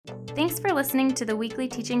Thanks for listening to the weekly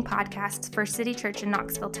teaching podcast for City Church in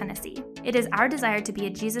Knoxville, Tennessee. It is our desire to be a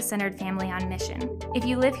Jesus-centered family on mission. If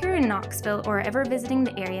you live here in Knoxville or are ever visiting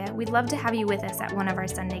the area, we'd love to have you with us at one of our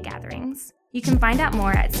Sunday gatherings. You can find out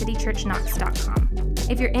more at citychurchknox.com.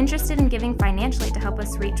 If you're interested in giving financially to help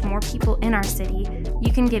us reach more people in our city,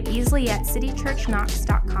 you can give easily at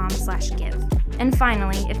citychurchknox.com/give. And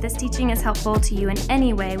finally, if this teaching is helpful to you in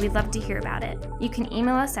any way, we'd love to hear about it. You can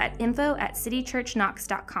email us at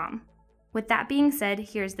info@citychurchknox.com. With that being said,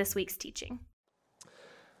 here's this week's teaching.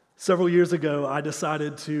 Several years ago, I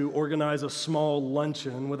decided to organize a small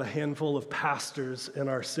luncheon with a handful of pastors in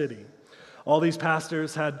our city. All these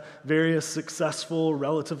pastors had various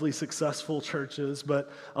relatively successful churches,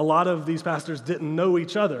 but a lot of these pastors didn't know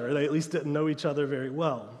each other, or they at least didn't know each other very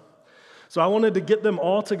well. So I wanted to get them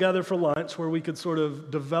all together for lunch where we could sort of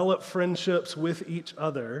develop friendships with each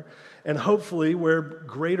other and hopefully where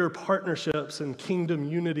greater partnerships and kingdom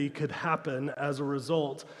unity could happen as a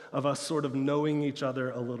result of us sort of knowing each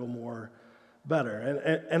other a little more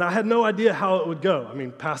better. And I had no idea how it would go. I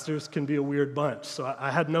mean, pastors can be a weird bunch, so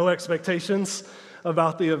I had no expectations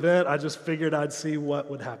about the event. I just figured I'd see what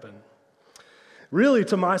would happen. Really,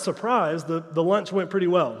 to my surprise, the lunch went pretty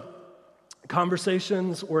well.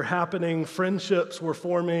 Conversations were happening, friendships were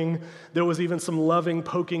forming. There was even some loving,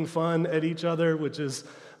 poking fun at each other, which is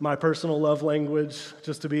my personal love language,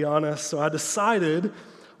 just to be honest. So I decided,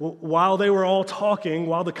 while they were all talking,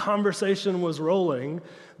 while the conversation was rolling,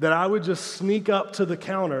 that I would just sneak up to the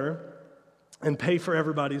counter and pay for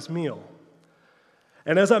everybody's meal.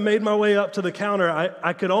 And as I made my way up to the counter,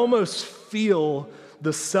 I could almost feel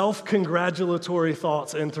the self-congratulatory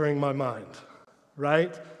thoughts entering my mind,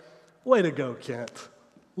 right? Way to go, Kent.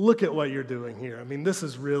 Look at what you're doing here. I mean, this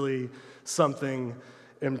is really something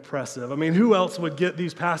impressive. I mean, who else would get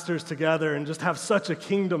these pastors together and just have such a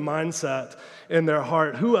kingdom mindset in their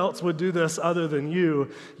heart? Who else would do this other than you?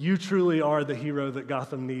 You truly are the hero that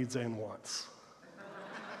Gotham needs and wants.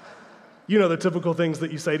 You know the typical things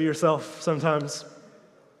that you say to yourself sometimes.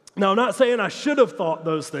 Now, I'm not saying I should have thought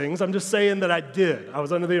those things. I'm just saying that I did. I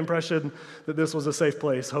was under the impression that this was a safe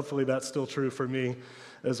place. Hopefully that's still true for me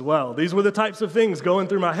as well. These were the types of things going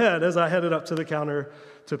through my head as I headed up to the counter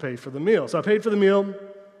to pay for the meal. So I paid for the meal,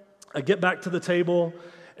 I get back to the table,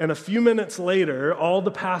 and a few minutes later, all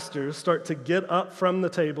the pastors start to get up from the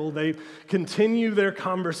table. They continue their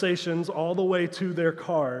conversations all the way to their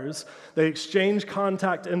cars. They exchange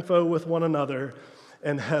contact info with one another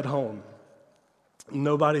and head home.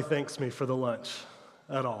 Nobody thanks me for the lunch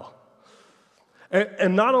at all.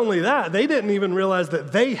 And not only that, they didn't even realize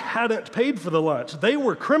that they hadn't paid for the lunch. They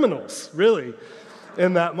were criminals, really,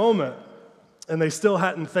 in that moment. And they still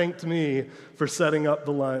hadn't thanked me for setting up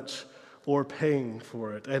the lunch or paying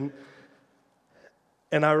for it. And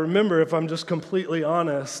I remember, if I'm just completely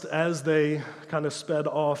honest, as they kind of sped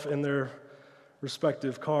off in their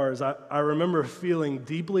respective cars, I remember feeling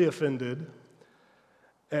deeply offended,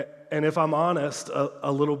 and if I'm honest,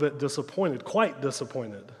 a little bit disappointed, quite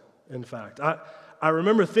disappointed, in fact. I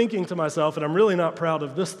remember thinking to myself, and I'm really not proud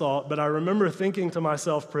of this thought, but I remember thinking to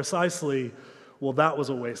myself precisely, well, that was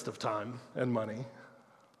a waste of time and money.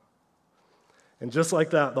 And just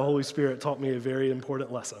like that, the Holy Spirit taught me a very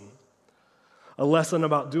important lesson. A lesson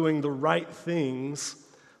about doing the right things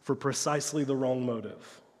for precisely the wrong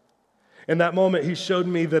motive. In that moment, he showed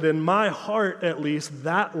me that in my heart, at least,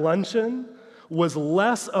 that luncheon was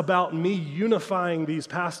less about me unifying these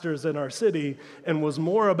pastors in our city and was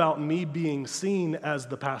more about me being seen as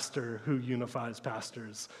the pastor who unifies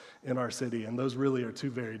pastors in our city. And those really are two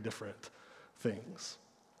very different things.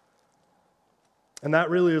 And that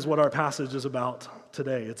really is what our passage is about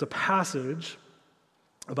today. It's a passage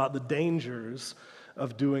about the dangers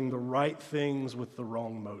of doing the right things with the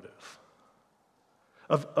wrong motive,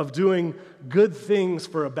 of doing good things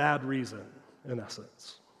for a bad reason, in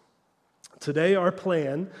essence. Today, our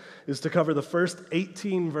plan is to cover the first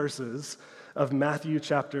 18 verses of Matthew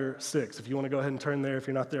chapter 6. If you want to go ahead and turn there, if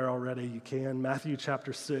you're not there already, you can. Matthew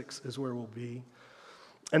chapter 6 is where we'll be.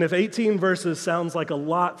 And if 18 verses sounds like a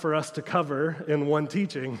lot for us to cover in one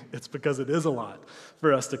teaching, it's because it is a lot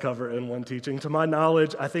for us to cover in one teaching. To my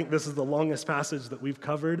knowledge, I think this is the longest passage that we've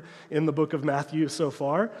covered in the book of Matthew so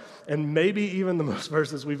far, and maybe even the most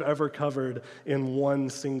verses we've ever covered in one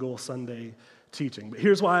single Sunday teaching. But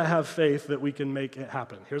here's why I have faith that we can make it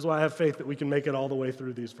happen. Here's why I have faith that we can make it all the way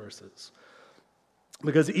through these verses.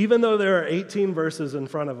 Because even though there are 18 verses in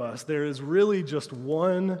front of us, there is really just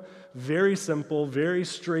one very simple, very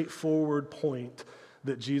straightforward point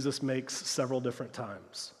that Jesus makes several different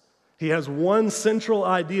times. He has one central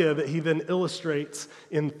idea that he then illustrates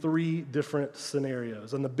in 3 different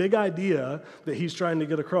scenarios. And the big idea that he's trying to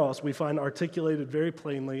get across, we find articulated very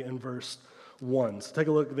plainly in verse 1. So take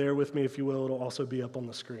a look there with me, if you will. It'll also be up on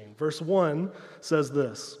the screen. Verse 1 says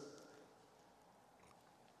this: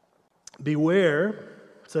 "Beware,"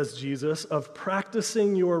 says Jesus, "of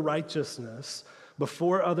practicing your righteousness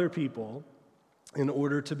before other people in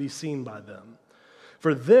order to be seen by them.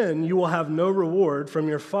 For then you will have no reward from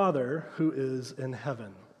your Father who is in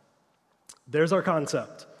heaven." There's our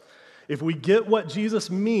concept. If we get what Jesus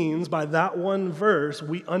means by that one verse,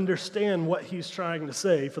 we understand what he's trying to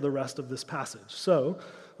say for the rest of this passage. So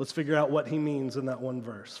let's figure out what he means in that one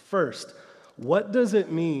verse. First, what does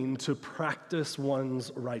it mean to practice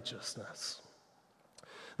one's righteousness?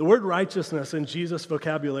 The word righteousness in Jesus'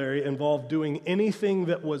 vocabulary involved doing anything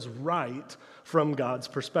that was right from God's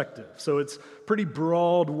perspective. So it's a pretty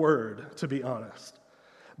broad word, to be honest.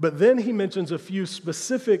 But then he mentions a few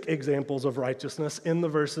specific examples of righteousness in the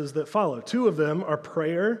verses that follow. 2 of them are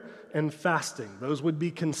prayer and fasting. Those would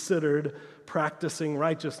be considered practicing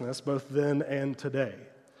righteousness both then and today.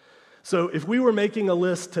 So if we were making a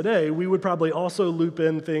list today, we would probably also loop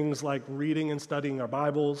in things like reading and studying our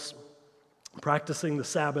Bibles, practicing the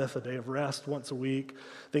Sabbath, a day of rest once a week,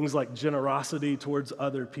 things like generosity towards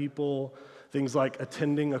other people, things like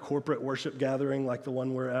attending a corporate worship gathering like the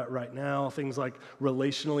one we're at right now, things like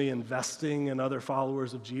relationally investing in other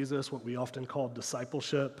followers of Jesus, what we often call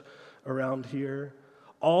discipleship around here.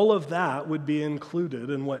 All of that would be included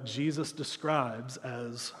in what Jesus describes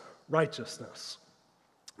as righteousness.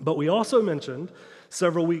 But we also mentioned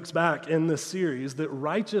several weeks back in this series that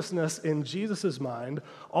righteousness in Jesus' mind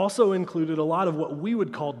also included a lot of what we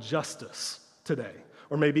would call justice today,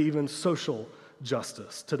 or maybe even social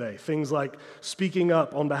justice today. Things like speaking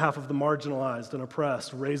up on behalf of the marginalized and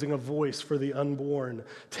oppressed, raising a voice for the unborn,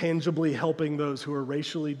 tangibly helping those who are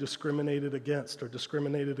racially discriminated against or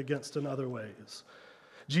discriminated against in other ways.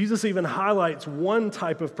 Jesus even highlights one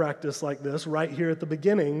type of practice like this right here at the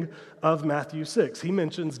beginning of Matthew 6. He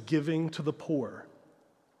mentions giving to the poor.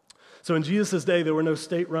 So in Jesus' day, there were no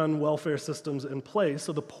state-run welfare systems in place,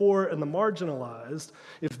 so the poor and the marginalized,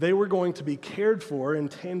 if they were going to be cared for in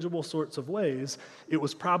tangible sorts of ways, it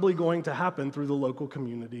was probably going to happen through the local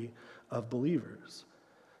community of believers.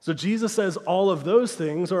 So Jesus says all of those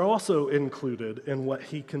things are also included in what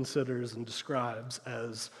he considers and describes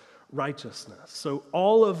as righteousness. So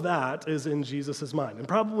all of that is in Jesus' mind, and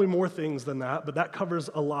probably more things than that, but that covers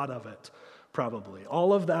a lot of it. Probably.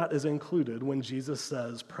 All of that is included when Jesus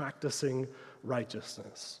says practicing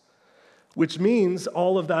righteousness, which means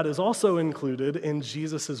all of that is also included in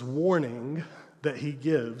Jesus' warning that he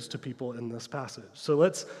gives to people in this passage. So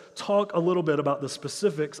let's talk a little bit about the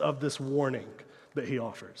specifics of this warning that he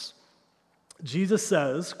offers. Jesus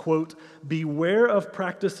says, quote, "Beware of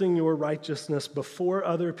practicing your righteousness before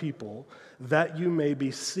other people, that you may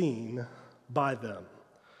be seen by them."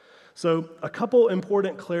 So a couple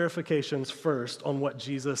important clarifications first on what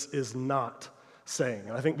Jesus is not saying.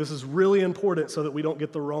 And I think this is really important so that we don't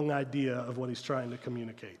get the wrong idea of what he's trying to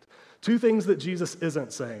communicate. 2 things that Jesus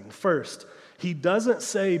isn't saying. First, he doesn't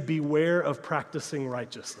say beware of practicing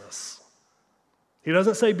righteousness. He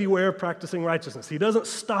doesn't say beware of practicing righteousness. He doesn't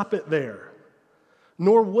stop it there,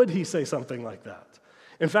 nor would he say something like that.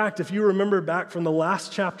 In fact, if you remember back from the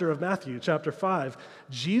last chapter of Matthew, chapter 5,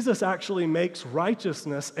 Jesus actually makes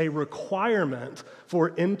righteousness a requirement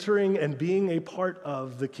for entering and being a part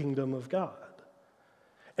of the kingdom of God.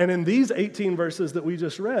 And in these 18 verses that we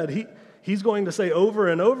just read, he's going to say over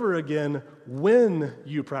and over again, when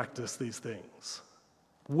you practice these things,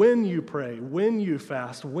 when you pray, when you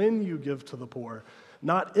fast, when you give to the poor,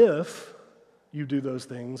 not if you do those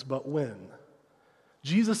things, but when.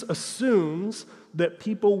 Jesus assumes that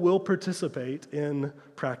people will participate in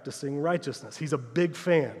practicing righteousness. He's a big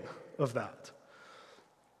fan of that.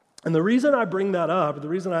 And the reason I bring that up, the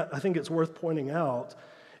reason I think it's worth pointing out,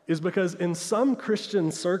 is because in some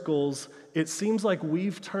Christian circles, it seems like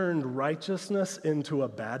we've turned righteousness into a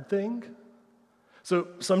bad thing. So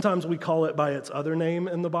sometimes we call it by its other name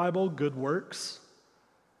in the Bible, good works.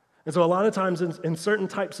 And so a lot of times in certain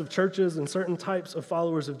types of churches and certain types of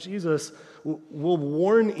followers of Jesus, we'll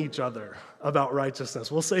warn each other about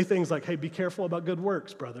righteousness. We'll say things like, hey, be careful about good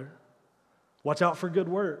works, brother. Watch out for good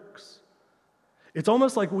works. It's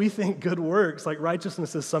almost like we think good works, like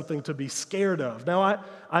righteousness, is something to be scared of. Now,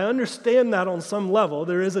 I understand that on some level.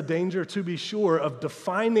 There is a danger, to be sure, of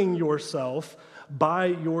defining yourself by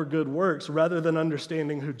your good works rather than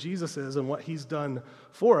understanding who Jesus is and what he's done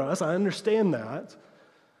for us. I understand that.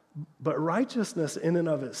 But righteousness in and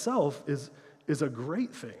of itself is a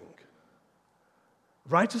great thing.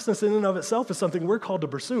 Righteousness in and of itself is something we're called to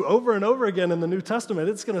pursue. Over and over again in the New Testament,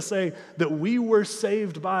 it's going to say that we were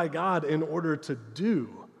saved by God in order to do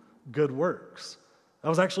good works. That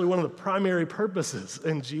was actually one of the primary purposes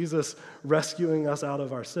in Jesus rescuing us out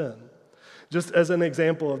of our sin. Just as an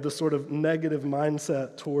example of the sort of negative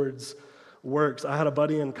mindset towards works, I had a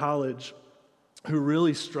buddy in college who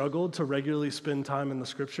really struggled to regularly spend time in the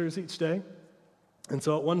scriptures each day. And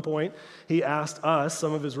so at one point, he asked us,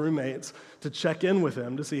 some of his roommates, to check in with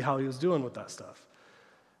him to see how he was doing with that stuff.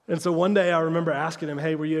 And so one day I remember asking him,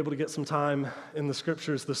 hey, were you able to get some time in the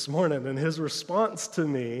scriptures this morning? And his response to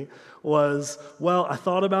me was, well, I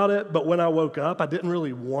thought about it, but when I woke up, I didn't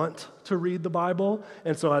really want to read the Bible,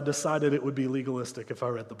 and so I decided it would be legalistic if I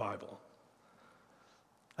read the Bible.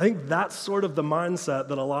 I think that's sort of the mindset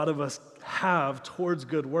that a lot of us have towards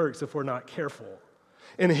good works if we're not careful.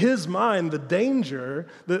 In his mind, the danger,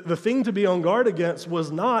 the thing to be on guard against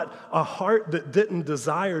was not a heart that didn't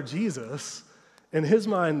desire Jesus. In his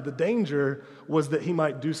mind, the danger was that he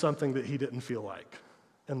might do something that he didn't feel like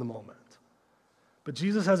in the moment. But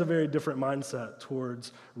Jesus has a very different mindset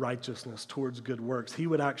towards righteousness, towards good works. He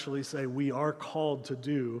would actually say we are called to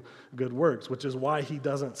do good works, which is why he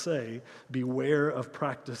doesn't say, beware of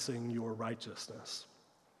practicing your righteousness.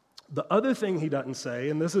 The other thing he doesn't say,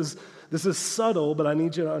 and this is subtle, but I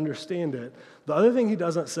need you to understand it. The other thing he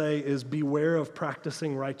doesn't say is beware of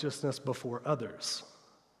practicing righteousness before others.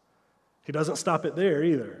 He doesn't stop it there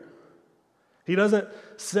either. He doesn't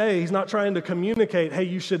say, he's not trying to communicate, hey,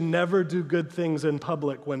 you should never do good things in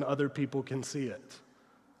public when other people can see it.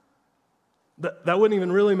 That wouldn't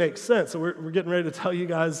even really make sense. So we're getting ready to tell you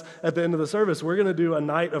guys at the end of the service, we're going to do a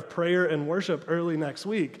night of prayer and worship early next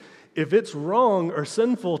week. If it's wrong or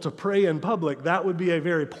sinful to pray in public, that would be a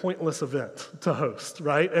very pointless event to host,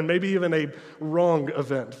 right? And maybe even a wrong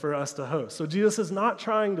event for us to host. So Jesus is not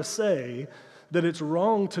trying to say that it's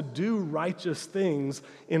wrong to do righteous things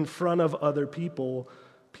in front of other people,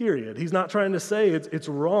 period. He's not trying to say it's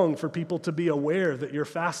wrong for people to be aware that you're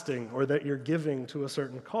fasting or that you're giving to a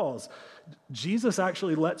certain cause. Jesus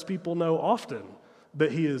actually lets people know often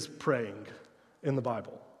that he is praying in the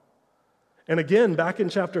Bible. And again, back in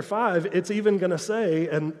chapter 5, it's even going to say,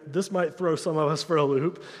 and this might throw some of us for a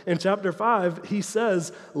loop, in chapter 5, he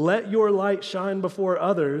says, let your light shine before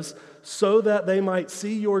others so that they might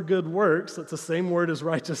see your good works, that's the same word as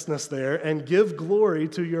righteousness there, and give glory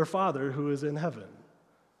to your Father who is in heaven.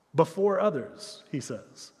 Before others, he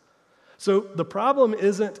says. So the problem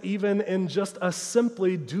isn't even in just us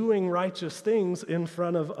simply doing righteous things in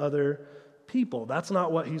front of other people. That's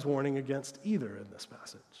not what he's warning against either in this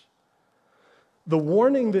passage. The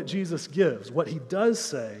warning that Jesus gives, what he does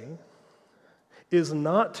say, is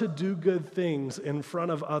not to do good things in front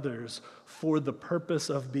of others for the purpose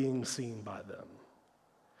of being seen by them.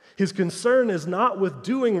 His concern is not with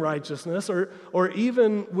doing righteousness or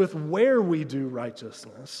even with where we do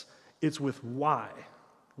righteousness. It's with why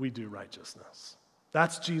we do righteousness.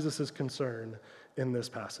 That's Jesus' concern in this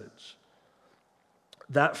passage.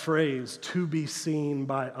 That phrase, to be seen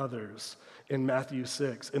by others, in Matthew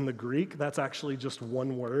 6, in the Greek, that's actually just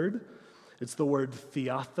one word. It's the word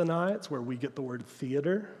theathanai. It's where we get the word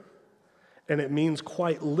theater. And it means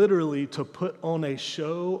quite literally to put on a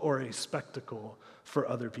show or a spectacle for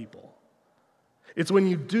other people. It's when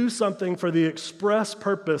you do something for the express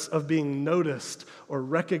purpose of being noticed or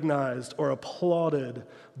recognized or applauded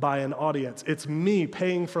by an audience. It's me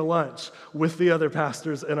paying for lunch with the other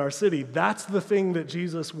pastors in our city. That's the thing that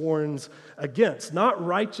Jesus warns against. Not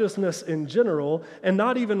righteousness in general, and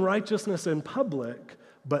not even righteousness in public,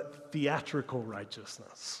 but theatrical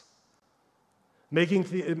righteousness.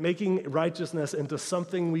 Making righteousness into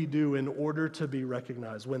something we do in order to be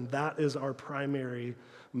recognized, when that is our primary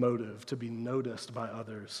motive, to be noticed by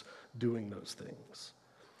others doing those things.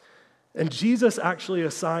 And Jesus actually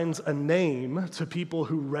assigns a name to people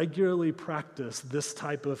who regularly practice this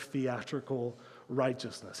type of theatrical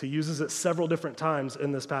righteousness. He uses it several different times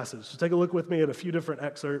in this passage. So take a look with me at a few different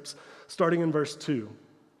excerpts, starting in verse 2.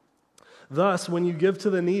 Thus, when you give to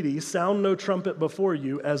the needy, sound no trumpet before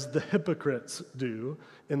you, as the hypocrites do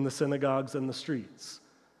in the synagogues and the streets.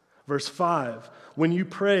 Verse 5, when you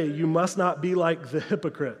pray, you must not be like the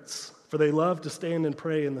hypocrites, for they love to stand and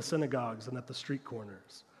pray in the synagogues and at the street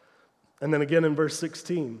corners. And then again in verse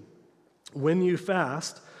 16, when you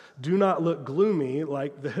fast, do not look gloomy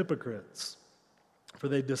like the hypocrites, for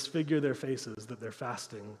they disfigure their faces that their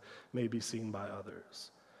fasting may be seen by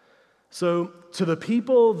others. So to the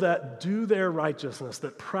people that do their righteousness,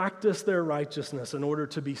 that practice their righteousness in order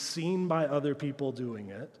to be seen by other people doing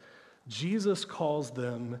it, Jesus calls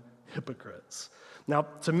them hypocrites. Now,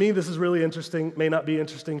 to me, this is really interesting. May not be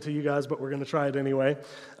interesting to you guys, but we're going to try it anyway.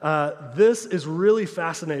 This is really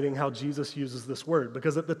fascinating how Jesus uses this word,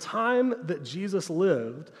 because at the time that Jesus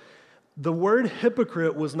lived, the word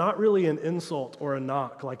hypocrite was not really an insult or a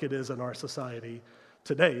knock like it is in our society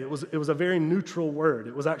today. It was a very neutral word.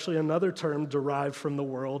 It was actually another term derived from the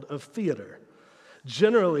world of theater.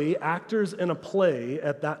 Generally, actors in a play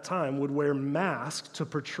at that time would wear masks to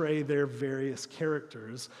portray their various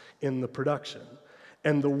characters in the production.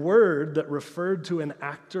 And the word that referred to an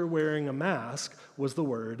actor wearing a mask was the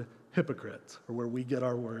word hypocrite, or where we get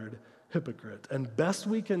our word hypocrite. And best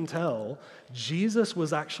we can tell, Jesus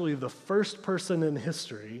was actually the first person in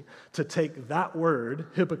history to take that word,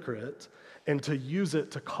 hypocrite, and to use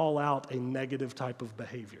it to call out a negative type of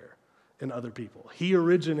behavior in other people. He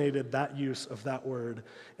originated that use of that word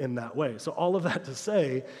in that way. So all of that to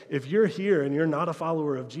say, if you're here and you're not a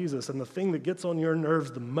follower of Jesus, and the thing that gets on your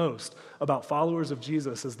nerves the most about followers of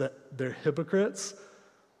Jesus is that they're hypocrites,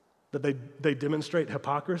 that they demonstrate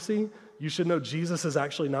hypocrisy, you should know Jesus is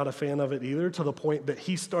actually not a fan of it either, to the point that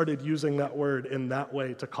he started using that word in that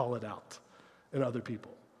way to call it out in other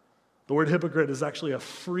people. The word hypocrite is actually a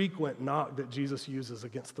frequent knock that Jesus uses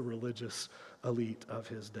against the religious elite of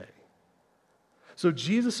his day. So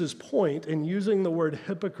Jesus' point in using the word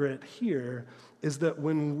hypocrite here is that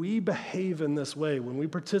when we behave in this way, when we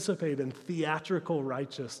participate in theatrical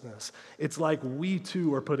righteousness, it's like we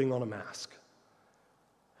too are putting on a mask.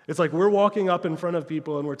 It's like we're walking up in front of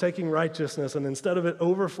people and we're taking righteousness, and instead of it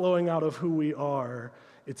overflowing out of who we are,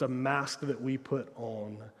 it's a mask that we put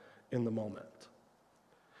on in the moment.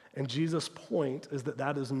 And Jesus' point is that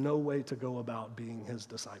that is no way to go about being his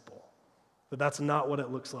disciple. That that's not what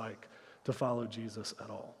it looks like to follow Jesus at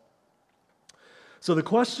all. So the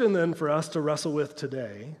question then for us to wrestle with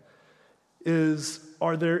today is,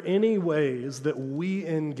 are there any ways that we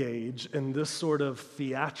engage in this sort of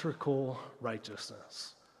theatrical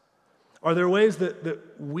righteousness? Are there ways that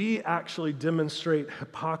we actually demonstrate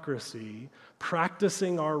hypocrisy,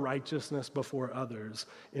 practicing our righteousness before others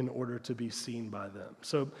in order to be seen by them?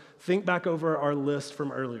 So think back over our list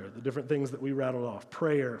from earlier, the different things that we rattled off: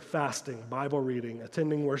 prayer, fasting, Bible reading,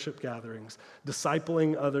 attending worship gatherings,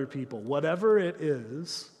 discipling other people. Whatever it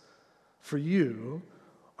is for you,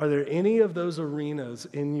 are there any of those arenas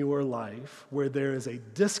in your life where there is a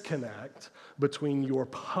disconnect between your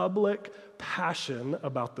public passion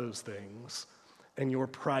about those things and your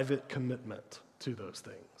private commitment to those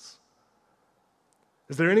things?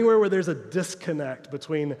 Is there anywhere where there's a disconnect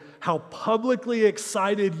between how publicly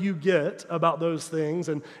excited you get about those things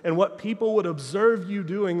and what people would observe you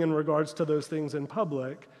doing in regards to those things in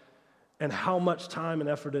public, and how much time and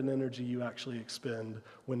effort and energy you actually expend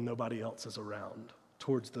when nobody else is around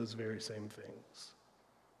towards those very same things?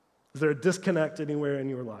 Is there a disconnect anywhere in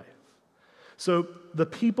your life? So the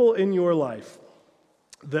people in your life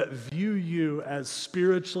that view you as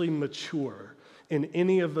spiritually mature in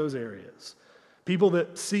any of those areas, people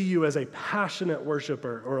that see you as a passionate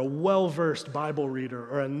worshiper or a well-versed Bible reader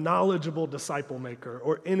or a knowledgeable disciple maker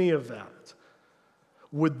or any of that,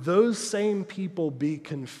 would those same people be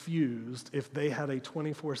confused if they had a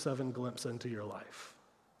 24/7 glimpse into your life?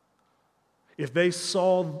 If they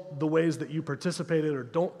saw the ways that you participated or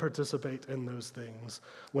don't participate in those things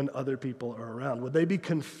when other people are around? Would they be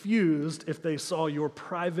confused if they saw your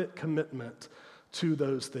private commitment to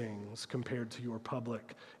those things compared to your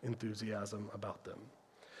public enthusiasm about them?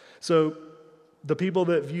 So the people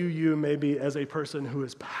that view you maybe as a person who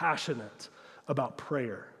is passionate about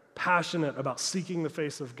prayer, passionate about seeking the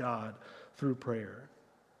face of God through prayer,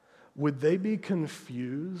 would they be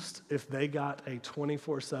confused if they got a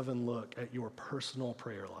 24/7 look at your personal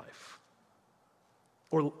prayer life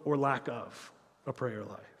or lack of a prayer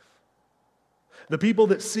life? The people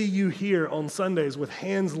that see you here on Sundays with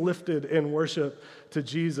hands lifted in worship to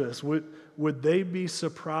Jesus, would they be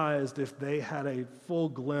surprised if they had a full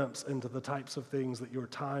glimpse into the types of things that your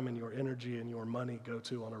time and your energy and your money go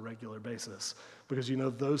to on a regular basis? Because you know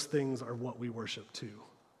those things are what we worship too.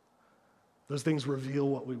 Those things reveal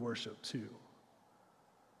what we worship too.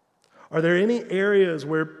 Are there any areas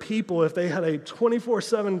where people, if they had a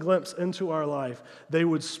 24/7 glimpse into our life, they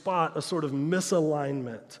would spot a sort of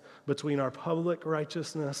misalignment between our public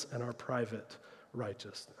righteousness and our private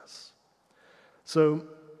righteousness? So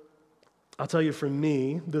I'll tell you, for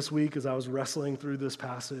me, this week as I was wrestling through this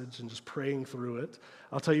passage and just praying through it,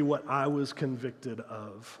 I'll tell you what I was convicted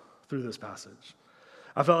of through this passage.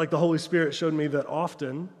 I felt like the Holy Spirit showed me that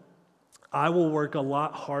often I will work a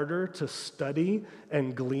lot harder to study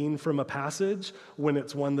and glean from a passage when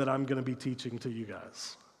it's one that I'm going to be teaching to you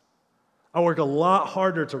guys. I work a lot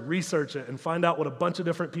harder to research it and find out what a bunch of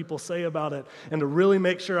different people say about it and to really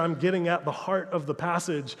make sure I'm getting at the heart of the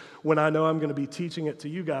passage when I know I'm going to be teaching it to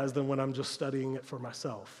you guys than when I'm just studying it for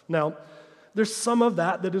myself. Now, there's some of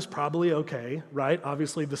that is probably okay, right?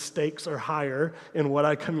 Obviously, the stakes are higher in what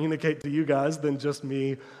I communicate to you guys than just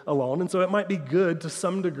me alone. And so it might be good to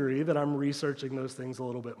some degree that I'm researching those things a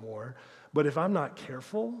little bit more. But if I'm not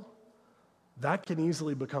careful, that can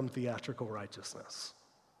easily become theatrical righteousness.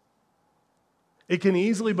 It can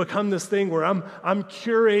easily become this thing where I'm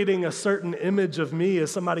curating a certain image of me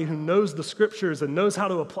as somebody who knows the Scriptures and knows how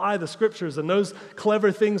to apply the Scriptures and knows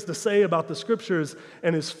clever things to say about the Scriptures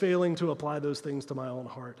and is failing to apply those things to my own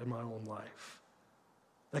heart and my own life.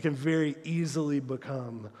 That can very easily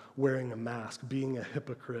become wearing a mask, being a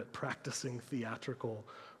hypocrite, practicing theatrical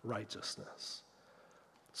righteousness.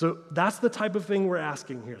 So that's the type of thing we're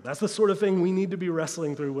asking here. That's the sort of thing we need to be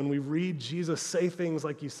wrestling through when we read Jesus say things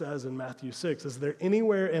like he says in Matthew 6. Is there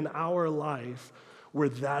anywhere in our life where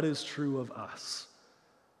that is true of us?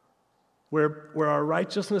 Where our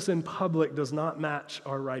righteousness in public does not match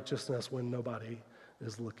our righteousness when nobody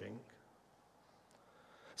is looking?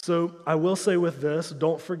 So I will say with this,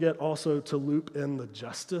 don't forget also to loop in the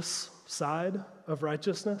justice side of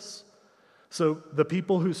righteousness. So the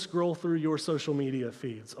people who scroll through your social media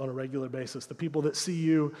feeds on a regular basis, the people that see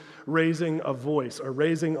you raising a voice or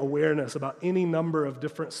raising awareness about any number of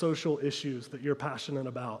different social issues that you're passionate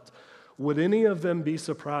about, would any of them be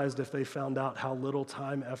surprised if they found out how little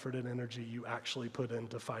time, effort, and energy you actually put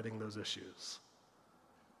into fighting those issues?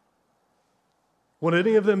 Would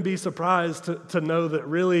any of them be surprised to know that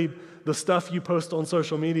really the stuff you post on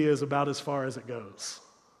social media is about as far as it goes?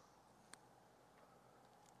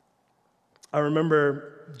 I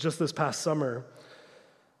remember just this past summer,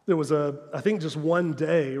 there was I think just one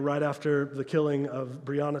day right after the killing of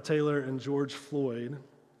Breonna Taylor and George Floyd,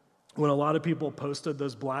 when a lot of people posted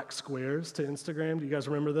those black squares to Instagram. Do you guys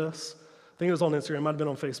remember this? I think it was on Instagram, it might have been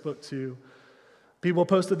on Facebook too. People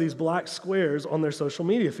posted these black squares on their social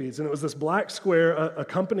media feeds, and it was this black square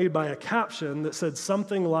accompanied by a caption that said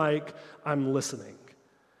something like, "I'm listening."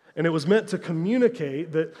 And it was meant to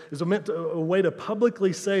communicate, that is meant to, a way to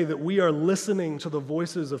publicly say that we are listening to the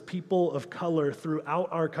voices of people of color throughout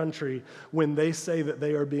our country when they say that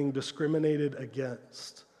they are being discriminated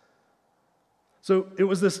against. So it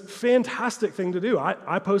was this fantastic thing to do.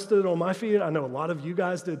 I posted it on my feed. I know a lot of you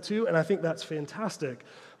guys did too, and I think that's fantastic.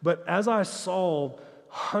 But as I saw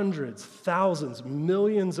hundreds, thousands,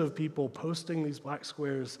 millions of people posting these black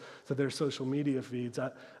squares to their social media feeds,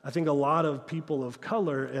 I think a lot of people of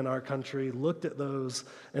color in our country looked at those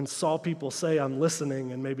and saw people say, "I'm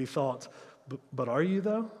listening," and maybe thought, but are you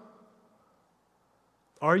though?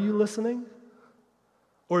 Are you listening?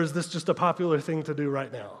 Or is this just a popular thing to do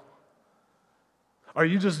right now? Are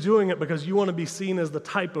you just doing it because you want to be seen as the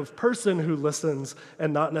type of person who listens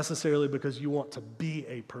and not necessarily because you want to be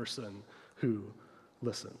a person who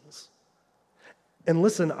listens? And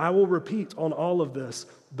listen, I will repeat on all of this,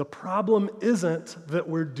 the problem isn't that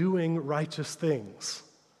we're doing righteous things.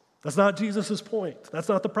 That's not Jesus' point. That's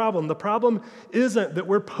not the problem. The problem isn't that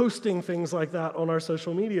we're posting things like that on our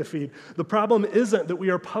social media feed. The problem isn't that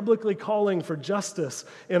we are publicly calling for justice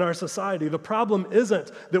in our society. The problem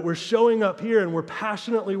isn't that we're showing up here and we're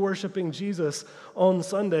passionately worshiping Jesus on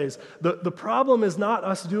Sundays. The problem is not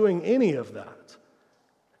us doing any of that.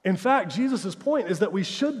 In fact, Jesus' point is that we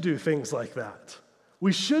should do things like that.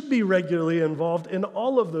 We should be regularly involved in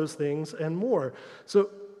all of those things and more.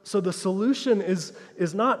 So the solution is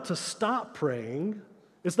not to stop praying.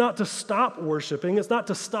 It's not to stop worshiping. It's not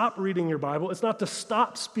to stop reading your Bible. It's not to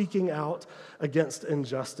stop speaking out against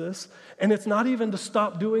injustice. And it's not even to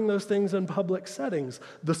stop doing those things in public settings.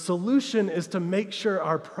 The solution is to make sure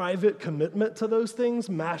our private commitment to those things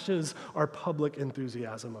matches our public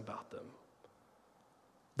enthusiasm about them.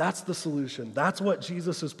 That's the solution. That's what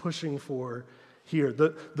Jesus is pushing for here.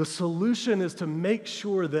 The solution is to make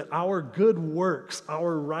sure that our good works,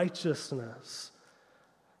 our righteousness,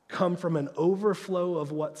 come from an overflow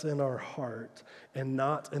of what's in our heart and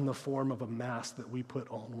not in the form of a mask that we put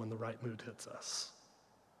on when the right mood hits us.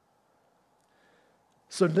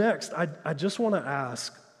 So next, I just want to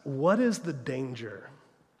ask, what is the danger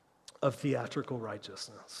of theatrical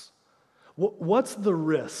righteousness? What's the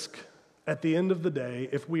risk at the end of the day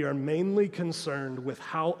if we are mainly concerned with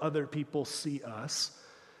how other people see us?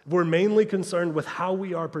 If we're mainly concerned with how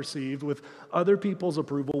we are perceived, with other people's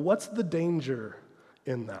approval, what's the danger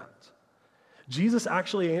in that? Jesus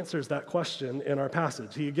actually answers that question in our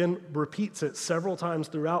passage. He again repeats it several times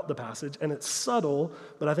throughout the passage, and it's subtle,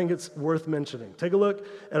 but I think it's worth mentioning. Take a look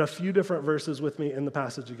at a few different verses with me in the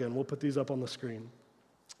passage again. We'll put these up on the screen.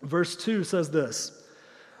 Verse 2 says this,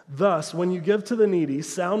 "Thus, when you give to the needy,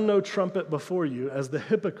 sound no trumpet before you, as the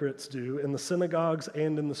hypocrites do in the synagogues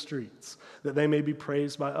and in the streets, that they may be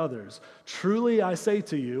praised by others. Truly I say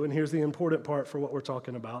to you," and here's the important part for what we're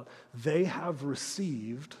talking about, "they have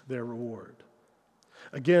received their reward."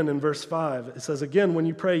 Again, in verse 5, it says, "Again, when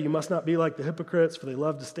you pray, you must not be like the hypocrites, for they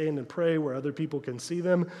love to stand and pray where other people can see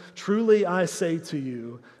them. Truly I say to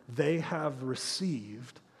you, they have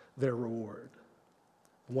received their reward."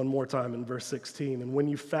 One more time in verse 16, "And when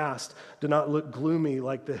you fast, do not look gloomy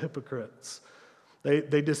like the hypocrites.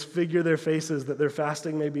 They disfigure their faces that their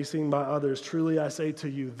fasting may be seen by others. Truly I say to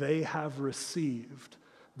you, they have received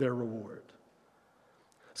their reward."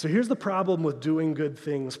 So here's the problem with doing good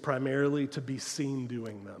things primarily to be seen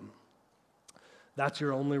doing them. That's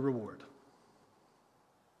your only reward.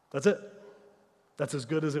 That's it. That's as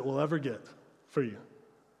good as it will ever get for you.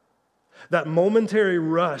 That momentary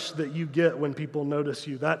rush that you get when people notice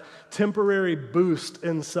you, that temporary boost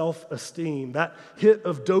in self-esteem, that hit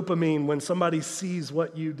of dopamine when somebody sees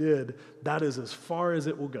what you did, that is as far as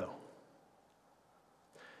it will go.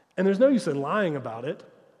 And there's no use in lying about it.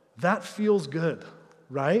 That feels good,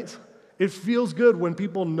 right? It feels good when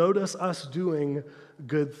people notice us doing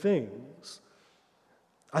good things.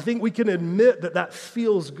 I think we can admit that that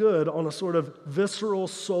feels good on a sort of visceral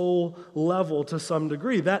soul level to some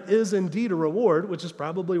degree. That is indeed a reward, which is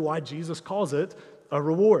probably why Jesus calls it a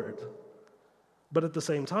reward. But at the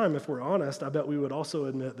same time, if we're honest, I bet we would also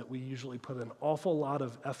admit that we usually put an awful lot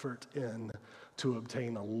of effort in to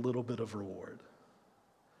obtain a little bit of reward.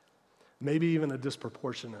 Maybe even a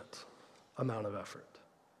disproportionate amount of effort.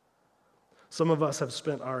 Some of us have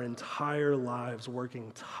spent our entire lives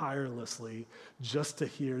working tirelessly just to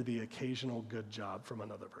hear the occasional good job from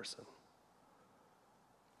another person,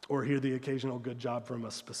 or hear the occasional good job from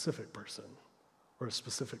a specific person or a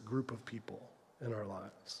specific group of people in our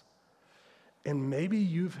lives. And maybe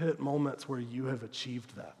you've hit moments where you have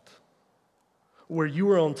achieved that, where you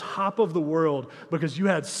were on top of the world because you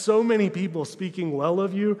had so many people speaking well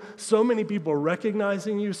of you, so many people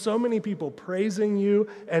recognizing you, so many people praising you,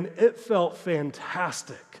 and it felt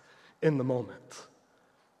fantastic in the moment.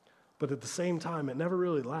 But at the same time, it never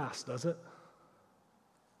really lasts, does it?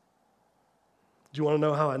 Do you want to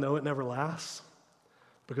know how I know it never lasts?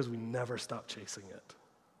 Because we never stop chasing it.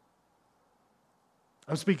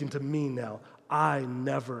 I'm speaking to me now. I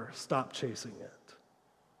never stop chasing it.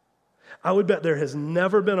 I would bet there has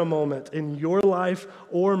never been a moment in your life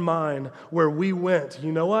or mine where we went,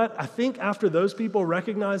 you know what? I think after those people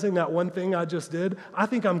recognizing that one thing I just did, I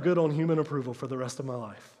think I'm good on human approval for the rest of my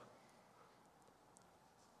life.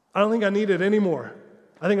 I don't think I need it anymore.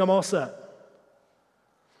 I think I'm all set.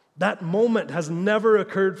 That moment has never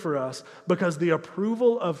occurred for us because the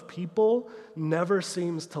approval of people never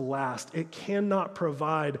seems to last. It cannot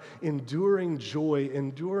provide enduring joy,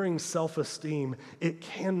 enduring self-esteem. It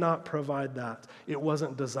cannot provide that. It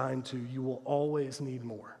wasn't designed to. You will always need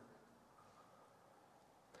more.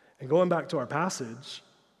 And going back to our passage,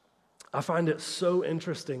 I find it so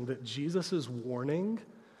interesting that Jesus' warning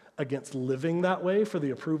against living that way for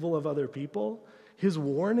the approval of other people, his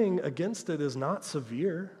warning against it is not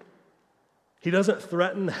severe. He doesn't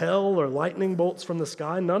threaten hell or lightning bolts from the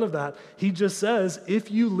sky, none of that. He just says,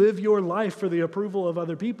 if you live your life for the approval of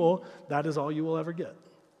other people, that is all you will ever get.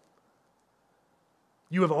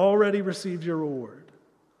 You have already received your reward.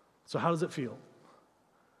 So how does it feel?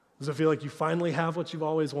 Does it feel like you finally have what you've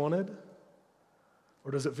always wanted?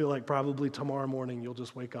 Or does it feel like probably tomorrow morning you'll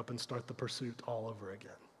just wake up and start the pursuit all over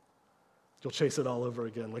again? You'll chase it all over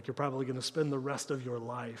again, like you're probably going to spend the rest of your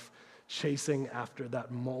life chasing after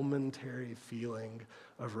that momentary feeling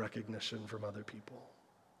of recognition from other people.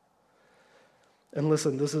 And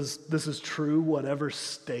listen, this is true whatever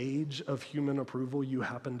stage of human approval you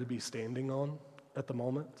happen to be standing on at the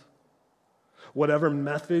moment. Whatever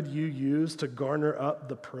method you use to garner up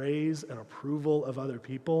the praise and approval of other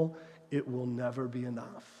people, it will never be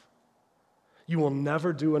enough. You will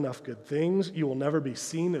never do enough good things. You will never be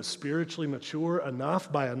seen as spiritually mature enough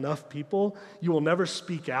by enough people. You will never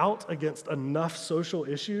speak out against enough social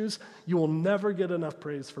issues. You will never get enough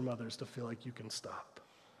praise from others to feel like you can stop.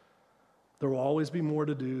 There will always be more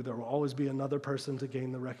to do. There will always be another person to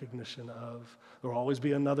gain the recognition of. There will always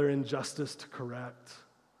be another injustice to correct.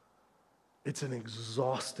 It's an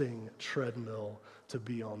exhausting treadmill to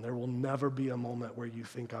be on. There will never be a moment where you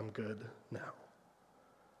think I'm good now.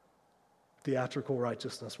 Theatrical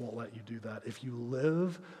righteousness won't let you do that. If you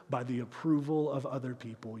live by the approval of other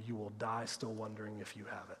people, you will die still wondering if you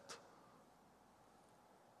have it.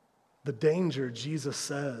 The danger, Jesus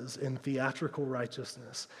says, in theatrical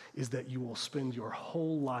righteousness is that you will spend your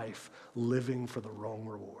whole life living for the wrong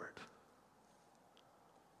reward.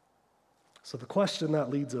 So the question that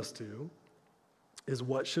leads us to is,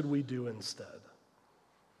 what should we do instead?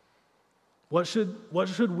 What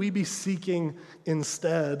should we be seeking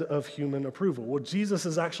instead of human approval? Well, Jesus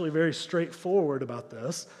is actually very straightforward about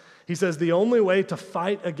this. He says the only way to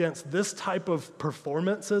fight against this type of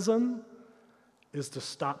performanceism is to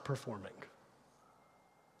stop performing.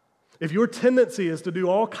 If your tendency is to do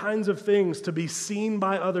all kinds of things to be seen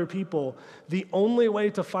by other people, the only way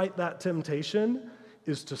to fight that temptation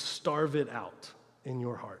is to starve it out in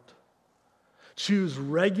your heart. Choose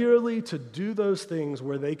regularly to do those things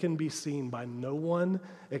where they can be seen by no one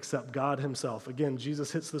except God himself. Again,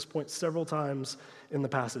 Jesus hits this point several times in the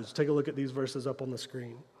passage. Take a look at these verses up on the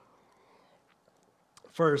screen.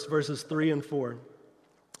 First, verses 3 and 4.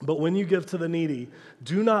 But when you give to the needy,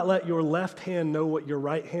 do not let your left hand know what your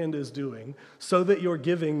right hand is doing, so that your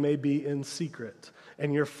giving may be in secret.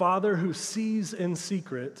 And your Father who sees in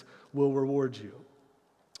secret will reward you.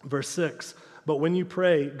 Verse 6. But when you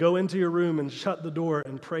pray, go into your room and shut the door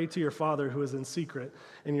and pray to your Father who is in secret,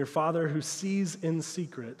 and your Father who sees in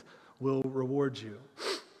secret will reward you.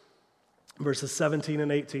 Verses 17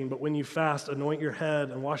 and 18, but when you fast, anoint your head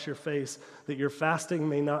and wash your face, that your fasting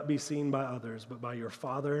may not be seen by others, but by your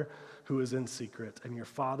Father who is in secret, and your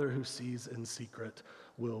Father who sees in secret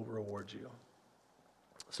will reward you.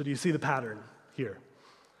 So do you see the pattern here?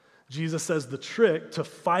 Jesus says the trick to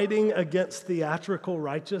fighting against theatrical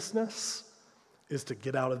righteousness is to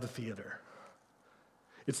get out of the theater.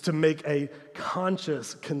 It's to make a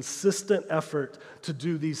conscious, consistent effort to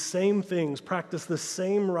do these same things, practice the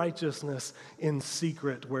same righteousness in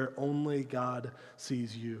secret where only God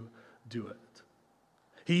sees you do it.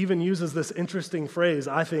 He even uses this interesting phrase,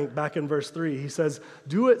 I think, back in verse 3. He says,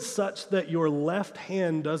 do it such that your left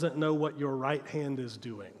hand doesn't know what your right hand is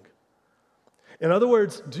doing. In other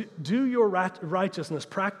words, do your righteousness,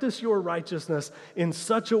 practice your righteousness in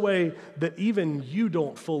such a way that even you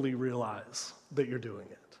don't fully realize that you're doing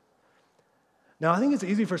it. Now, I think it's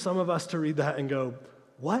easy for some of us to read that and go,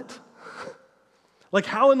 what? Like,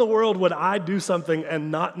 how in the world would I do something and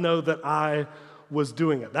not know that I was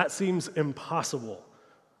doing it? That seems impossible.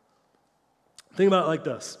 Think about it like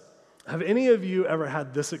this. Have any of you ever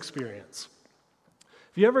had this experience?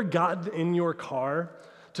 Have you ever gotten in your car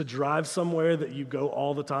to drive somewhere that you go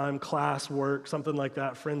all the time, class, work, something like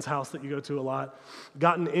that, friend's house that you go to a lot,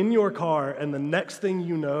 gotten in your car, and the next thing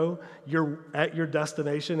you know, you're at your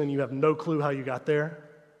destination and you have no clue how you got there?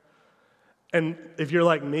 And if you're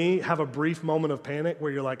like me, have a brief moment of panic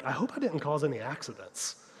where you're like, I hope I didn't cause any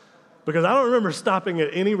accidents. Because I don't remember stopping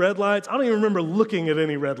at any red lights. I don't even remember looking at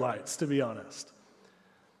any red lights, to be honest.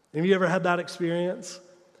 Have you ever had that experience?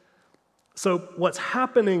 So what's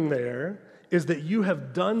happening there is that you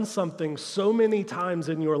have done something so many times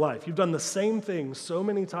in your life. You've done the same thing so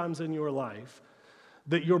many times in your life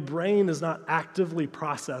that your brain is not actively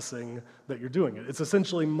processing that you're doing it. It's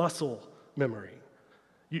essentially muscle memory.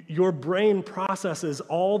 Your brain processes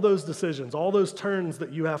all those decisions, all those turns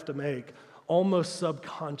that you have to make almost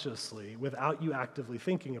subconsciously without you actively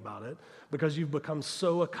thinking about it because you've become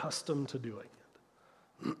so accustomed to doing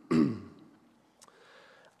it.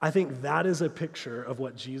 I think that is a picture of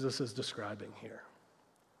what Jesus is describing here.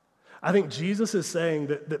 I think Jesus is saying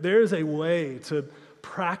that there is a way to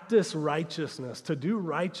practice righteousness, to do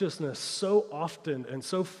righteousness so often and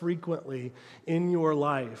so frequently in your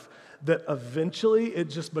life that eventually it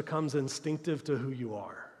just becomes instinctive to who you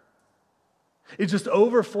are. It just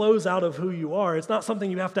overflows out of who you are. It's not something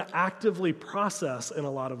you have to actively process in a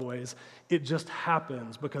lot of ways. It just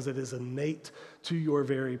happens because it is innate to your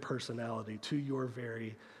very personality, to your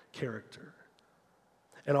very character.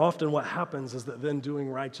 And often what happens is that then doing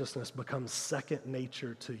righteousness becomes second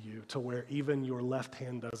nature to you, to where even your left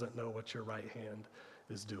hand doesn't know what your right hand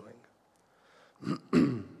is doing.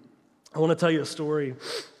 I want to tell you a story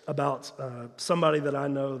about somebody that I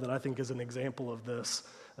know that I think is an example of this,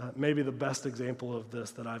 maybe the best example of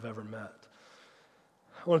this that I've ever met.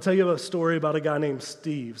 I want to tell you a story about a guy named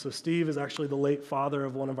Steve. So Steve is actually the late father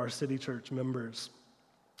of one of our city church members.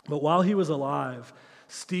 But while he was alive,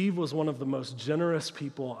 Steve was one of the most generous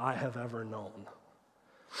people I have ever known.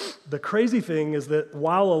 The crazy thing is that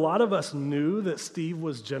while a lot of us knew that Steve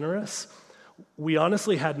was generous, we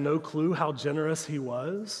honestly had no clue how generous he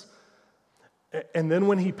was. And then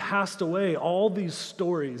when he passed away, all these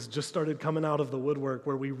stories just started coming out of the woodwork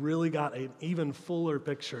where we really got an even fuller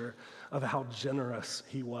picture of how generous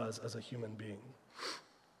he was as a human being.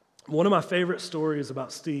 One of my favorite stories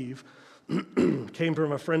about Steve came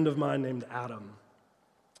from a friend of mine named Adam.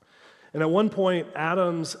 And at one point,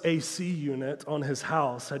 Adam's AC unit on his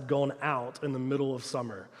house had gone out in the middle of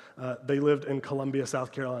summer. They lived in Columbia,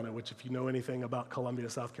 South Carolina, which if you know anything about Columbia,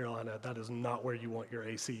 South Carolina, that is not where you want your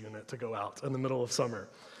AC unit to go out in the middle of summer.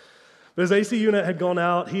 But his AC unit had gone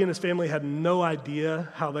out. He and his family had no idea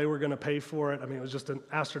how they were going to pay for it. I mean, it was just an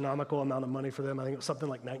astronomical amount of money for them. I think it was something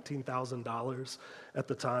like $19,000 at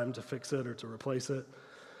the time to fix it or to replace it.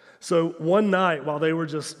 So one night, while they were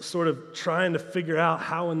just sort of trying to figure out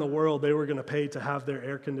how in the world they were going to pay to have their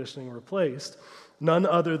air conditioning replaced, none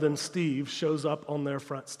other than Steve shows up on their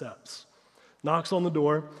front steps, knocks on the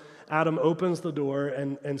door. Adam opens the door,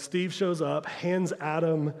 and Steve shows up, hands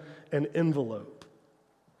Adam an envelope.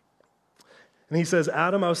 And he says,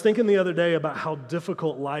 Adam, I was thinking the other day about how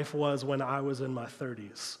difficult life was when I was in my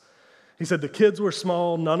 30s. He said, the kids were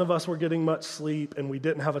small, none of us were getting much sleep, and we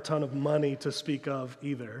didn't have a ton of money to speak of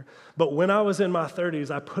either. But when I was in my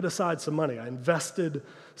 30s, I put aside some money. I invested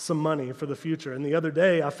some money for the future. And the other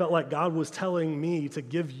day, I felt like God was telling me to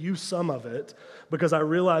give you some of it because I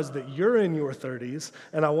realized that you're in your 30s,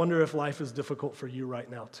 and I wonder if life is difficult for you right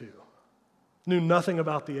now too. Knew nothing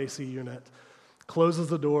about the AC unit. Closes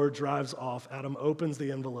the door, drives off. Adam opens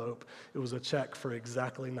the envelope. It was a check for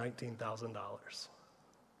exactly $19,000.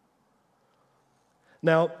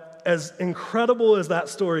 Now, as incredible as that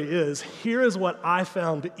story is, here is what I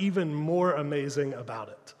found even more amazing about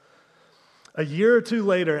it. A year or two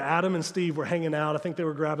later, Adam and Steve were hanging out. I think they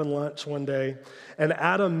were grabbing lunch one day, and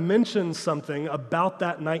Adam mentioned something about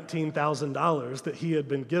that $19,000 that he had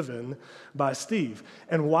been given by Steve.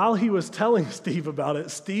 And while he was telling Steve about it,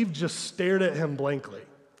 Steve just stared at him blankly.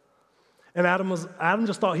 And Adam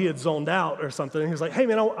just thought he had zoned out or something. And he was like, hey,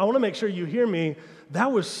 man, I want to make sure you hear me.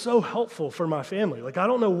 That was so helpful for my family. Like, I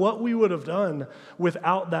don't know what we would have done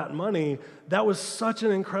without that money. That was such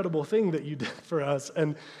an incredible thing that you did for us.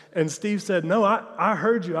 And Steve said, no, I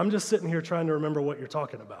heard you. I'm just sitting here trying to remember what you're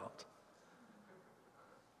talking about.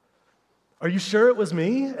 Are you sure it was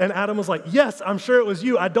me? And Adam was like, yes, I'm sure it was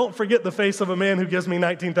you. I don't forget the face of a man who gives me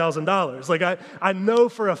 $19,000. Like, I know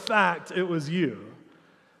for a fact it was you.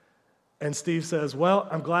 And Steve says, well,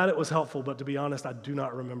 I'm glad it was helpful, but to be honest, I do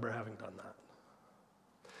not remember having done that.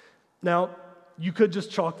 Now, you could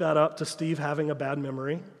just chalk that up to Steve having a bad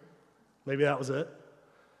memory. Maybe that was it.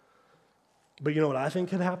 But you know what I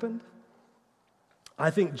think had happened?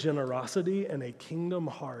 I think generosity and a kingdom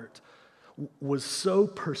heart was so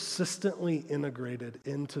persistently integrated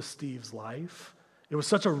into Steve's life. It was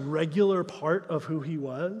such a regular part of who he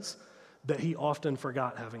was that he often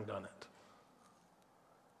forgot having done it.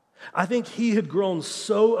 I think he had grown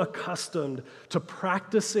so accustomed to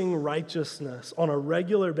practicing righteousness on a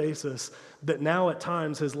regular basis that now at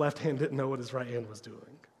times his left hand didn't know what his right hand was doing.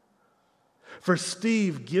 For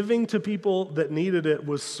Steve, giving to people that needed it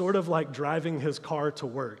was sort of like driving his car to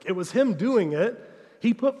work. It was him doing it.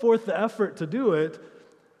 He put forth the effort to do it,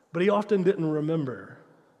 but he often didn't remember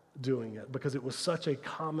doing it because it was such a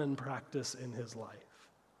common practice in his life.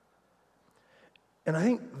 And I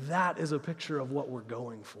think that is a picture of what we're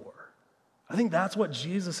going for. I think that's what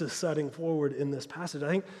Jesus is setting forward in this passage. I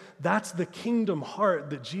think that's the kingdom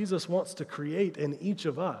heart that Jesus wants to create in each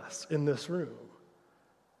of us in this room.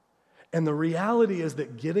 And the reality is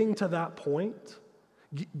that getting to that point,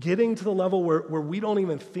 getting to the level where we don't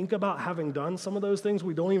even think about having done some of those things,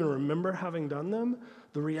 we don't even remember having done them,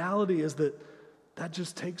 the reality is that that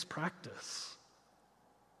just takes practice.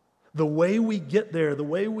 The way we get there, the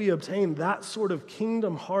way we obtain that sort of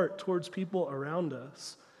kingdom heart towards people around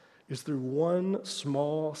us is through one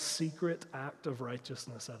small, secret act of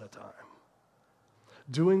righteousness at a time.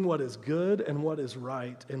 Doing what is good and what is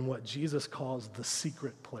right in what Jesus calls the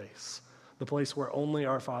secret place, the place where only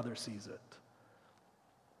our Father sees it.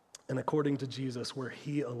 And according to Jesus, where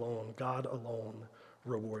He alone, God alone,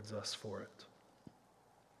 rewards us for it.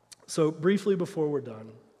 So briefly before we're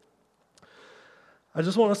done, I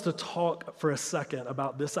just want us to talk for a second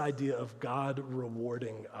about this idea of God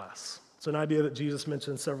rewarding us. It's an idea that Jesus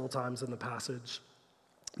mentioned several times in the passage.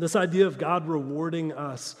 This idea of God rewarding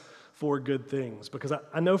us for good things. Because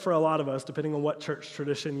I know for a lot of us, depending on what church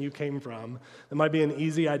tradition you came from, it might be an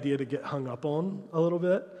easy idea to get hung up on a little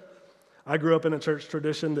bit. I grew up in a church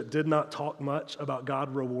tradition that did not talk much about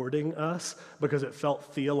God rewarding us because it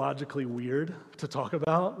felt theologically weird to talk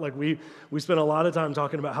about. Like we spent a lot of time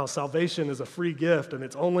talking about how salvation is a free gift and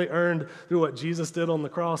it's only earned through what Jesus did on the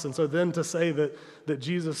cross. And so then to say that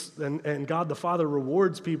Jesus and God the Father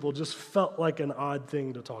rewards people just felt like an odd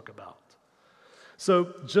thing to talk about.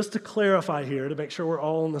 So just to clarify here, to make sure we're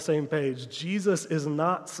all on the same page, Jesus is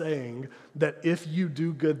not saying that if you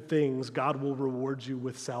do good things, God will reward you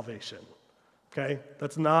with salvation. Okay?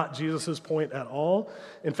 That's not Jesus' point at all.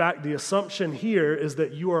 In fact, the assumption here is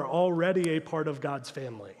that you are already a part of God's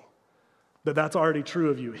family, that that's already true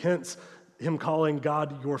of you. Hence, him calling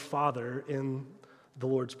God your Father in the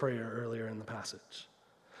Lord's Prayer earlier in the passage.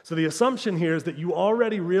 So the assumption here is that you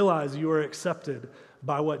already realize you are accepted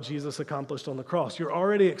by what Jesus accomplished on the cross. You're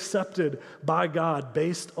already accepted by God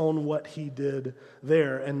based on what he did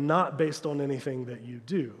there and not based on anything that you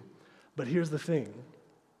do. But here's the thing.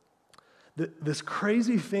 This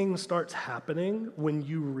crazy thing starts happening when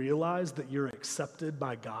you realize that you're accepted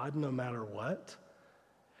by God no matter what.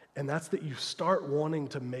 And that's that you start wanting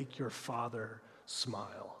to make your Father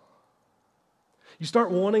smile. You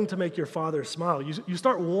start wanting to make your Father smile. You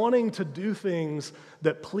start wanting to do things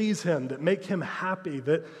that please him, that make him happy,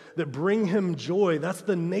 that bring him joy. That's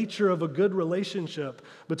the nature of a good relationship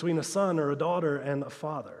between a son or a daughter and a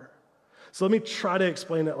father. So let me try to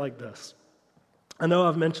explain it like this. I know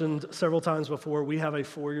I've mentioned several times before, we have a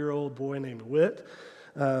 4-year-old boy named Whit.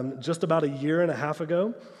 Just about a year and a half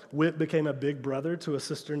ago, Whit became a big brother to a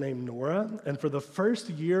sister named Nora. And for the first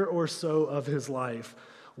year or so of his life,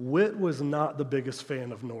 Whit was not the biggest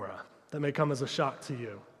fan of Nora. That may come as a shock to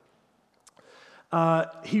you.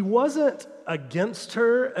 He wasn't against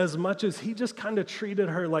her as much as he just kind of treated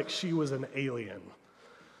her like she was an alien.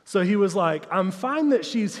 So he was like, I'm fine that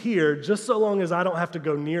she's here just so long as I don't have to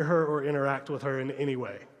go near her or interact with her in any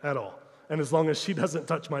way at all. And as long as she doesn't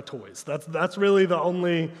touch my toys. That's really the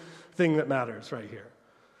only thing that matters right here.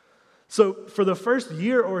 So for the first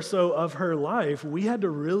year or so of her life, we had to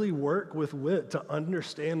really work with Whit to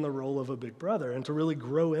understand the role of a big brother and to really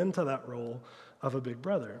grow into that role of a big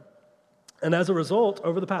brother. And as a result,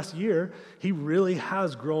 over the past year, he really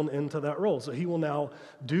has grown into that role. So he will now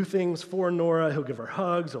do things for Nora. He'll give her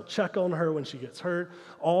hugs. He'll check on her when she gets hurt.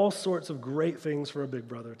 All sorts of great things for a big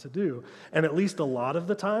brother to do. And at least a lot of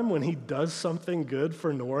the time when he does something good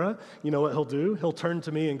for Nora, you know what he'll do? He'll turn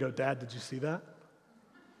to me and go, Dad, did you see that?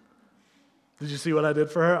 Did you see what I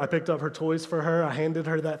did for her? I picked up her toys for her. I handed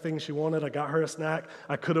her that thing she wanted. I got her a snack.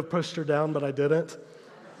 I could have pushed her down, but I didn't.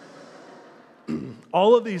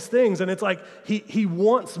 All of these things, and it's like he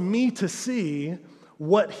wants me to see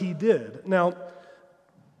what he did. Now,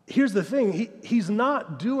 here's the thing. He's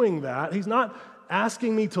not doing that. He's not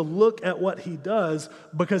asking me to look at what he does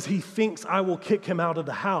because he thinks I will kick him out of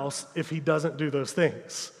the house if he doesn't do those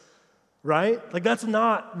things. Right? Like, that's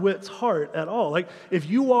not Whit's heart at all. Like, if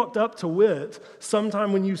you walked up to Whit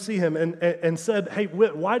sometime when you see him and said, hey,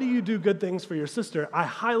 Whit, why do you do good things for your sister? I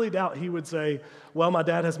highly doubt he would say, well, my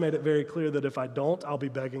dad has made it very clear that if I don't, I'll be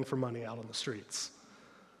begging for money out on the streets.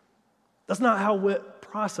 That's not how Whit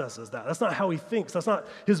processes that. That's not how he thinks. That's not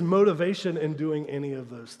his motivation in doing any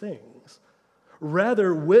of those things.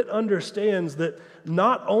 Rather, Whit understands that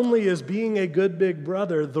not only is being a good big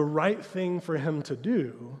brother the right thing for him to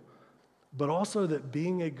do, but also that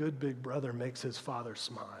being a good big brother makes his father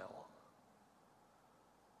smile.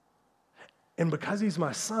 And because he's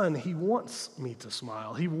my son, he wants me to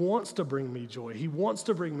smile. He wants to bring me joy. He wants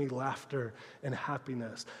to bring me laughter and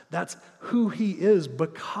happiness. That's who he is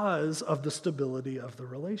because of the stability of the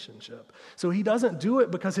relationship. So he doesn't do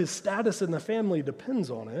it because his status in the family depends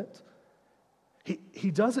on it.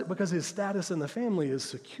 He does it because his status in the family is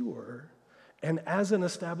secure. And as an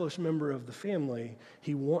established member of the family,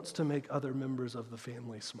 he wants to make other members of the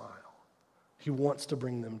family smile. He wants to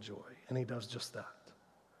bring them joy, and he does just that.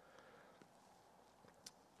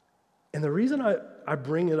 And the reason I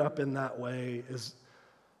bring it up in that way is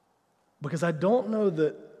because I don't know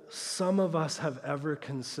that some of us have ever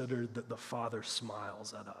considered that the Father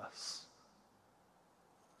smiles at us.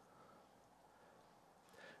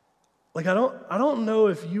 Like, I don't know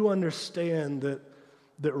if you understand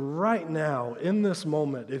that right now, in this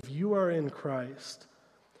moment, if you are in Christ,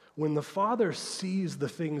 when the Father sees the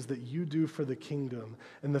things that you do for the kingdom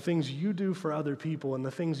and the things you do for other people and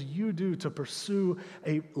the things you do to pursue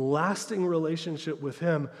a lasting relationship with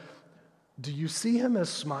him, do you see him as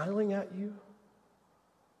smiling at you?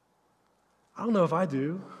 I don't know if I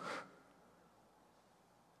do.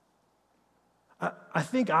 I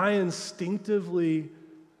think I instinctively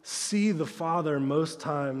see the Father most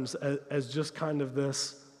times as just kind of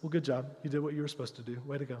this, well, good job. You did what you were supposed to do.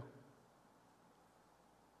 Way to go.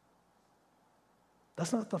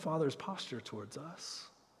 That's not the Father's posture towards us.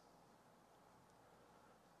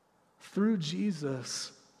 Through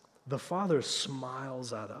Jesus, the Father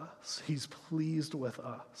smiles at us. He's pleased with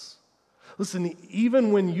us. Listen,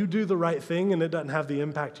 even when you do the right thing and it doesn't have the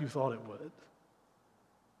impact you thought it would,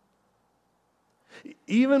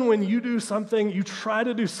 Even when you do something, you try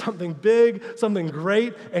to do something big, something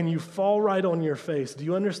great, and you fall right on your face. Do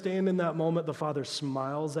you understand in that moment the Father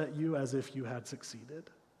smiles at you as if you had succeeded?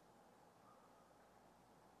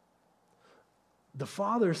 The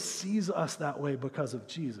Father sees us that way because of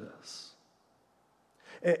Jesus.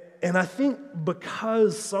 And I think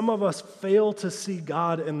because some of us fail to see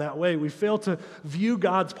God in that way, we fail to view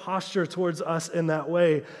God's posture towards us in that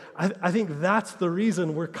way, I think that's the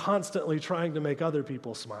reason we're constantly trying to make other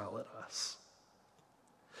people smile at us.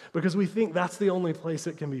 Because we think that's the only place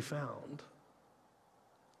it can be found.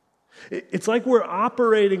 It's like we're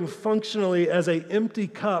operating functionally as an empty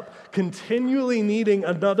cup, continually needing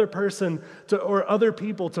another person or other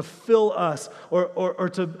people to fill us or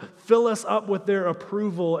to fill us up with their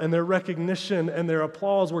approval and their recognition and their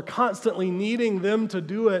applause. We're constantly needing them to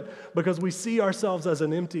do it because we see ourselves as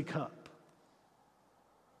an empty cup.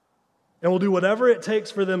 And we'll do whatever it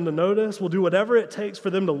takes for them to notice. We'll do whatever it takes for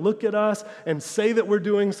them to look at us and say that we're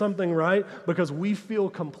doing something right because we feel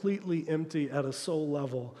completely empty at a soul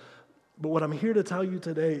level. But what I'm here to tell you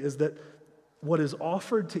today is that what is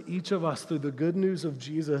offered to each of us through the good news of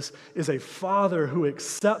Jesus is a Father who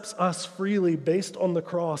accepts us freely based on the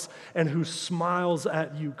cross and who smiles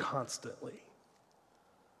at you constantly.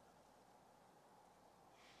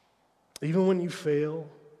 Even when you fail,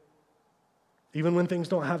 even when things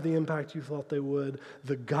don't have the impact you thought they would,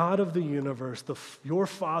 the God of the universe, your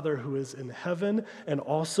Father who is in heaven and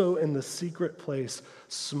also in the secret place,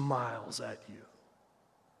 smiles at you.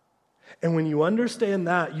 And when you understand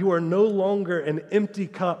that, you are no longer an empty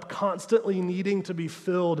cup constantly needing to be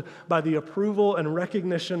filled by the approval and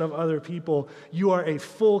recognition of other people. You are a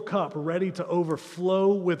full cup ready to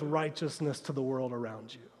overflow with righteousness to the world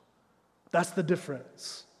around you. That's the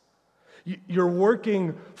difference. You're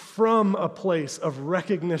working from a place of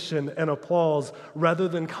recognition and applause rather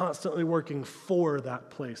than constantly working for that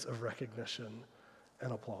place of recognition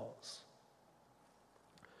and applause.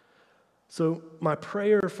 So my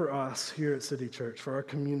prayer for us here at City Church, for our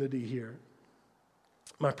community here,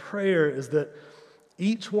 my prayer is that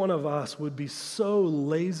each one of us would be so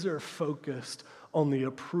laser focused on the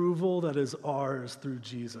approval that is ours through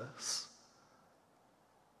Jesus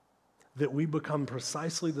that we become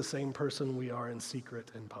precisely the same person we are in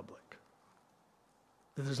secret in public.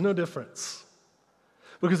 That there's no difference.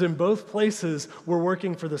 Because in both places, we're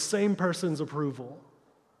working for the same person's approval.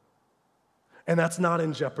 And that's not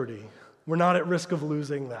in jeopardy. We're not at risk of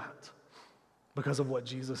losing that because of what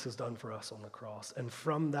Jesus has done for us on the cross. And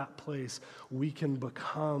from that place, we can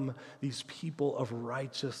become these people of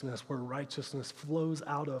righteousness, where righteousness flows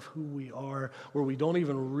out of who we are, where we don't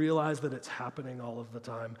even realize that it's happening all of the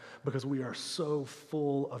time because we are so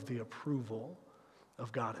full of the approval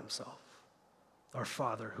of God himself, our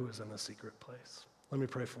Father who is in the secret place. Let me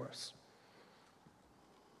pray for us.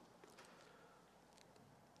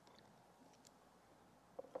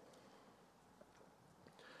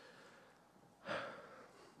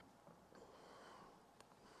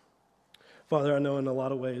 Father, I know in a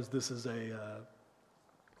lot of ways this is a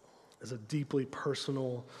deeply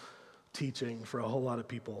personal teaching for a whole lot of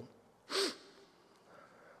people.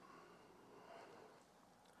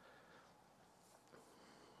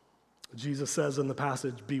 Jesus says in the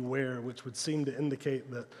passage, beware, which would seem to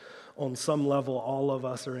indicate that on some level all of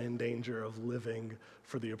us are in danger of living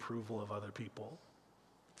for the approval of other people.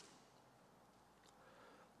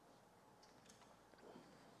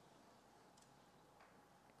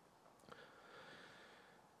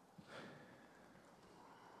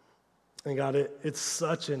 And God, it's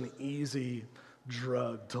such an easy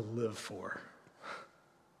drug to live for.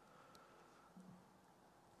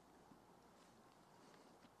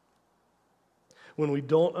 When we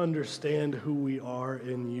don't understand who we are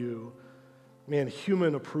in you, man,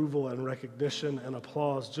 human approval and recognition and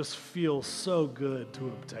applause just feels so good to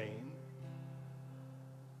obtain.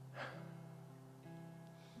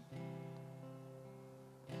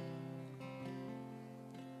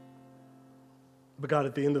 But God,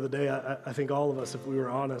 at the end of the day, I think all of us, if we were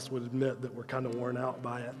honest, would admit that we're kind of worn out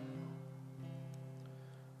by it.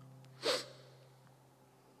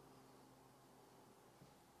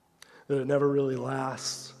 That it never really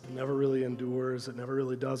lasts, it never really endures, it never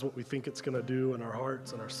really does what we think it's going to do in our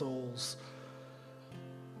hearts and our souls.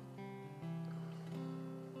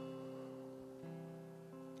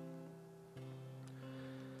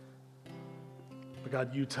 But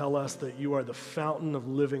God, you tell us that you are the fountain of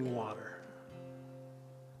living water.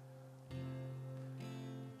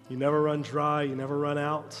 You never run dry, you never run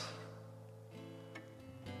out.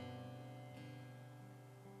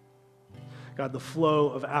 God, the flow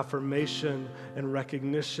of affirmation and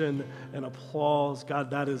recognition and applause, God,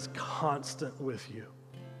 that is constant with you.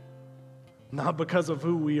 Not because of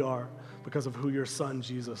who we are, because of who your son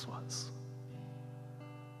Jesus was.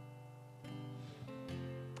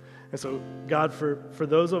 And so, God, for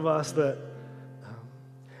those of us that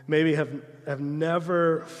maybe have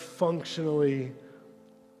never functionally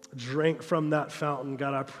drank from that fountain,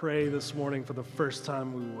 God, I pray this morning for the first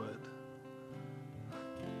time we would.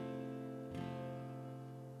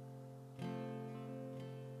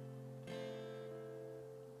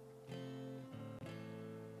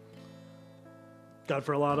 God,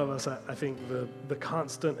 for a lot of us, I think the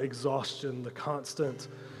constant exhaustion, the constant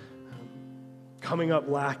coming up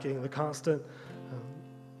lacking, the constant,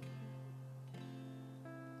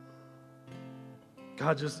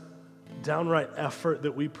 God, just downright effort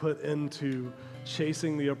that we put into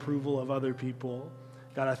chasing the approval of other people.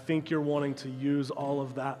 God, I think you're wanting to use all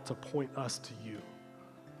of that to point us to you.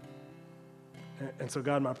 And so,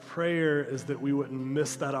 God, my prayer is that we wouldn't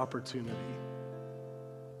miss that opportunity.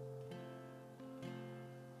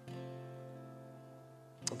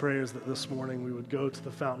 My prayer is that this morning we would go to the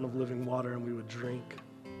fountain of living water and we would drink.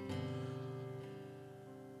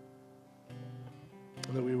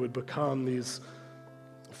 And that we would become these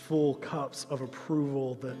full cups of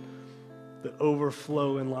approval that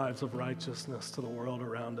overflow in lives of righteousness to the world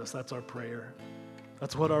around us. That's our prayer.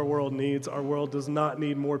 That's what our world needs. Our world does not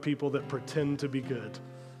need more people that pretend to be good.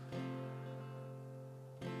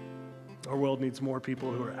 Our world needs more people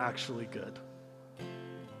who are actually good.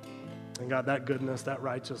 And God, that goodness, that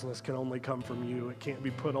righteousness can only come from you. It can't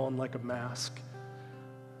be put on like a mask.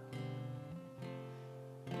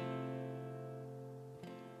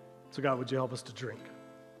 So God, would you help us to drink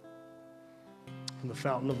from the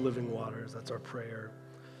fountain of living waters? That's our prayer.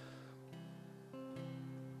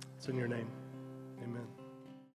 It's in your name. Amen.